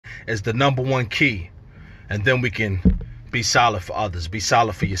is the number one key. And then we can be solid for others. Be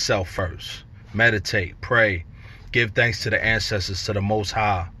solid for yourself first. Meditate, pray, give thanks to the ancestors, to the Most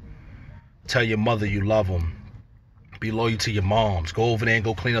High. Tell your mother you love them. Be loyal to your moms. Go over there and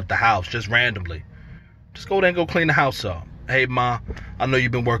go clean up the house just randomly. Just go there and go clean the house up. Hey, Ma, I know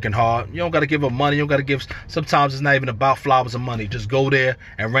you've been working hard. You don't got to give her money. You don't got to give... Sometimes it's not even about flowers and money. Just go there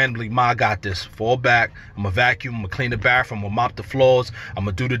and randomly, Ma, I got this. Fall back. I'm going to vacuum. I'm going to clean the bathroom. I'm going to mop the floors. I'm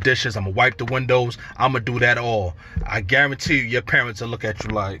going to do the dishes. I'm going to wipe the windows. I'm going to do that all. I guarantee you, your parents will look at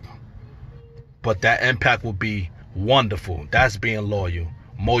you like... But that impact will be wonderful. That's being loyal.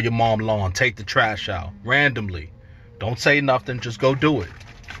 Mow your mom's lawn. Take the trash out. Randomly. Don't say nothing. Just go do it.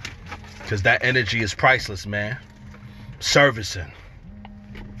 Because that energy is priceless, man. Servicing.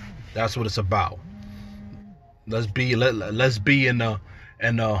 That's what it's about. Let's be in the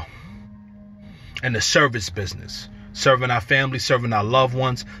service business. Serving our family, serving our loved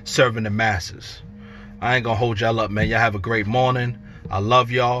ones, serving the masses. I ain't gonna hold y'all up, man. Y'all have a great morning. I love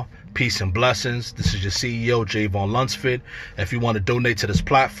y'all. Peace and blessings. This is your CEO, Javon Lunsford. If you want to donate to this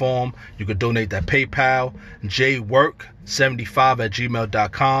platform, you can donate that PayPal,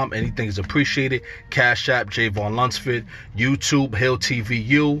 jwork75@gmail.com. Anything is appreciated. Cash App, Javon Lunsford. YouTube, Hill TV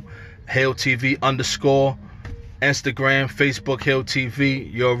U, Hill TV _ Instagram, Facebook, Hill TV.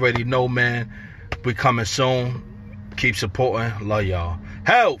 You already know, man. We coming soon. Keep supporting. Love y'all.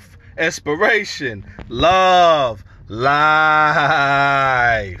 Health, inspiration, love,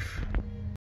 life.